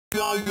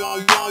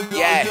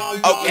Yeah,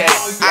 okay,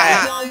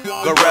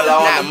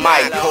 Gorilla on the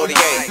mic, Cody,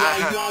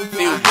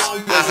 Fuse,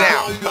 what's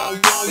out?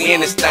 We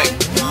in this thing.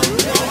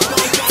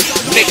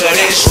 Nigga,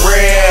 this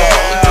real.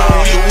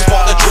 You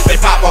want the drip and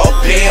pop a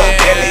pill.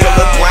 Belly on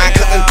the grind,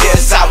 cause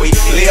this how we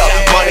live.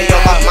 Money on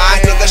my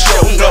mind, nigga,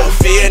 show no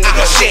fear.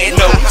 Nigga, shed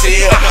no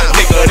tear.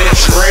 Nigga,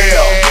 this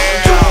real.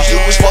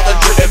 You want the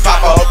drip and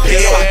pop a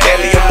pill.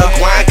 Belly on the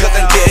grind, cause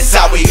this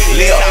how we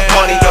live.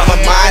 Money on my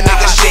mind,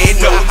 nigga,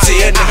 shed no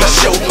tear. Nigga,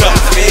 show no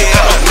fear.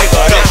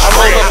 Nigga, this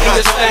real.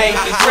 This thing,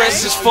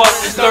 fresh as fuck,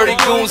 30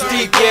 goons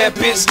deep, yeah,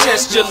 bitch,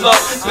 test your luck.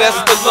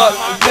 Best of luck,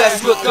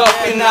 best look up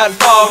and not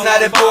fall. Now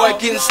that boy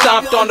getting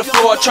stomped on the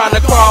floor trying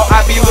to crawl.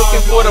 I be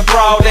looking for the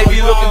brawl, they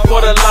be looking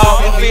for the law.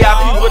 And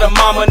VIP with a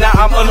mama, now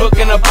I'm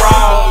unhooking a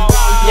brawl.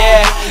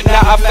 Yeah,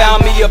 now I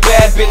found me a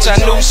bad bitch, I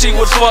knew she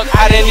would fuck,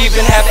 I didn't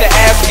even have to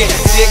ask it.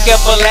 Dick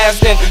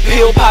everlasting,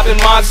 pill popping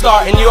monster,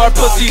 and your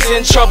pussy's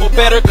in trouble,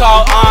 better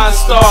call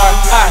OnStar.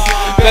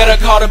 Better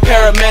call the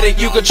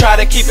paramedic, you could try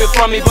to keep it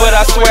from me, but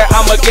I swear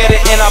I'ma get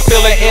it. And I'm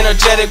feeling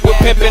energetic with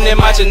pimping in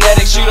my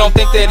genetics. You don't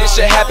think that it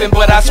should happen,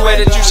 but I swear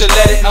that you should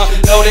let it.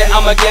 Know that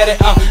I'ma get it,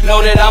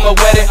 know that I'ma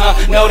wet it,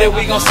 know that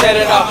we gon' set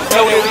it off,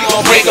 know that we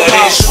gon' break it off.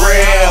 Nigga, this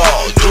real.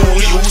 Do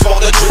you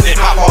smoke the drip and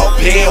pop a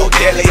pill?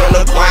 Daily on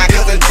the grind,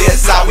 cause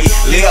this how we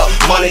live.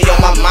 Money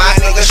on my mind,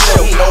 nigga,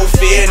 show no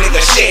fear.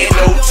 Nigga, shed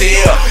no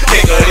tear.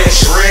 Nigga,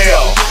 this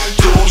real.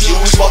 Do you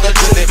smoke the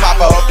drip and pop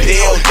a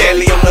pill?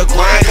 Daily on the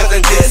grind, cause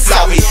this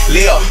how we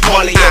live.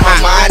 Money on my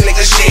mind,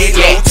 nigga, shed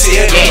no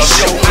tear. Nigga,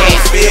 show no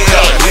fear.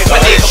 My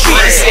nigga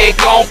Peter said,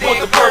 gon' put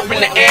the perp in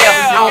the air.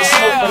 I don't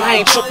smoke, but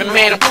I ain't trippin',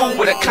 man, I'm cool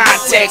with a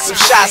contact. Some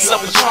shots of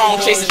Patron,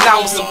 chasing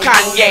down with some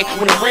cognac.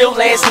 When the real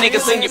ass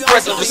niggas in your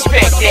presence,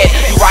 respect that.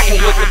 You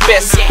rockin' with the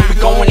best, we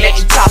gon' let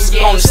you top, so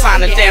gon'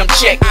 sign a damn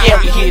check. Yeah,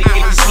 we here to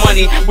get this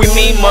money. We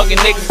mean muggin'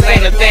 niggas,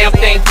 ain't a damn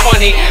thing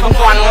funny. I'm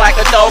grinding like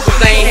a dog, cause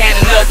they ain't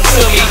handing nothing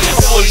to me.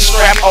 I'm fully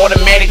strapped,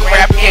 automatic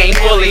rap game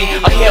bully.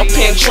 A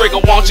hairpin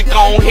trigger, won't you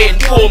gon' ahead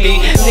and pull me?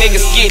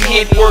 Niggas get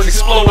hit, word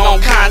explode on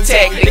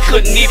contact. They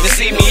couldn't even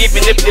see me,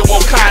 even if they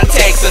want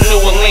contacts. A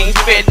New Orleans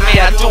fed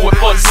me, I do it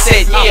for the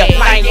set. Yeah,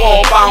 I ain't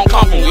wall bound,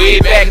 come from way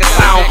back in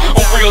town.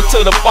 I'm real to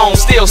the bone,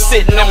 still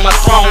sitting on my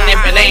throne. If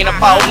it ain't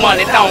about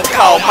money, don't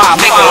call my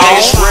phone. Nigga,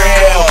 this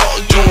real.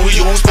 Do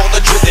you smoke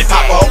the drip and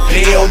pop a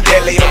pill?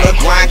 Daily on the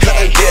grind, cause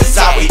this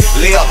how we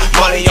live.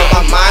 Money on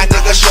my mind,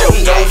 nigga, show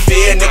no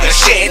fear. Nigga,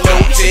 shed no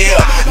tear.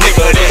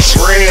 Nigga, this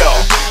real.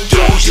 Do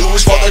you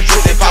smoke the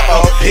drip and pop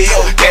a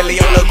pill? Daily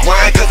on the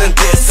grind, cause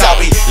this how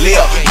we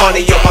live.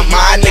 Money on my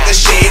mind, nigga,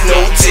 shed no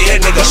tear.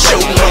 Nigga, show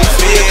no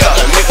fear.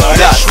 Nigga,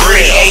 that's real.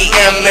 3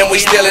 AM and we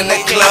still in the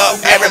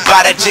club.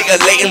 Everybody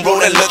jiggling,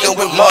 rolling, looking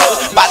with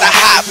mugs. About to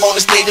hop on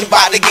the stage and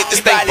about to get this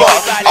thing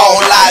bucked.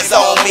 All eyes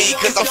on me,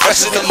 cause I'm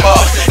fresh as the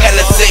mug.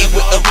 Elevate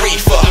with the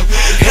reefer.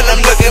 And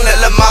I'm looking at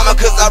the mama,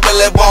 cause I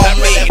really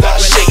want me.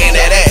 Shaking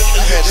that ass.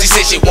 She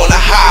said she wanna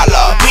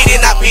holler. Beat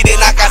it,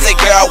 I say,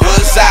 girl,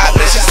 what's up?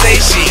 Then she say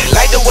she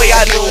like the way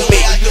I do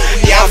me.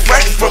 Yeah, I'm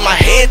fresh from my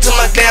head to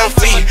my damn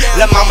feet.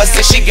 La mama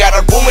said she got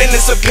a room and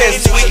it's a pen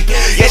suite.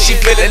 Yeah, she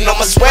feeling on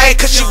my swag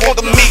cause she want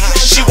the meat.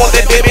 She want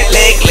that baby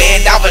leg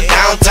laying down for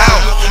downtown.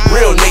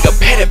 Real nigga,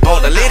 petty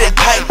bone, lay that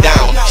pipe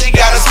down. She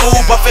got a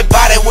smooth buffet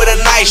body with a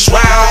nice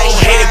round.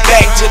 Headed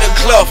back to the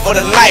club for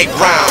the night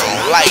round.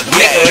 Like,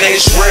 nigga,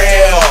 this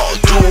real.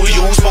 Do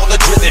you smoke the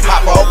drip and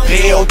pop a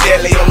pill?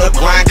 Daily on the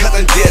grind, cause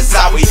this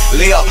how we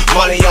live.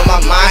 Money on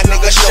my mind,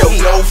 nigga, show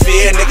no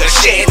fear. Nigga,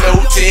 shed no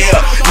tear.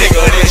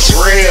 Nigga, this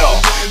real.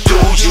 Do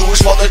you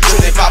smoke the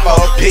drip and pop a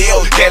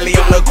pill? Daily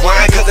on the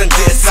grind, cause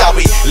this how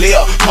we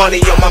live.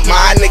 Money on my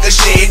mind, nigga,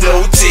 shed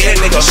no tear.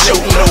 Nigga, show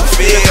no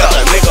fear.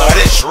 Nigga,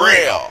 this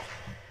real.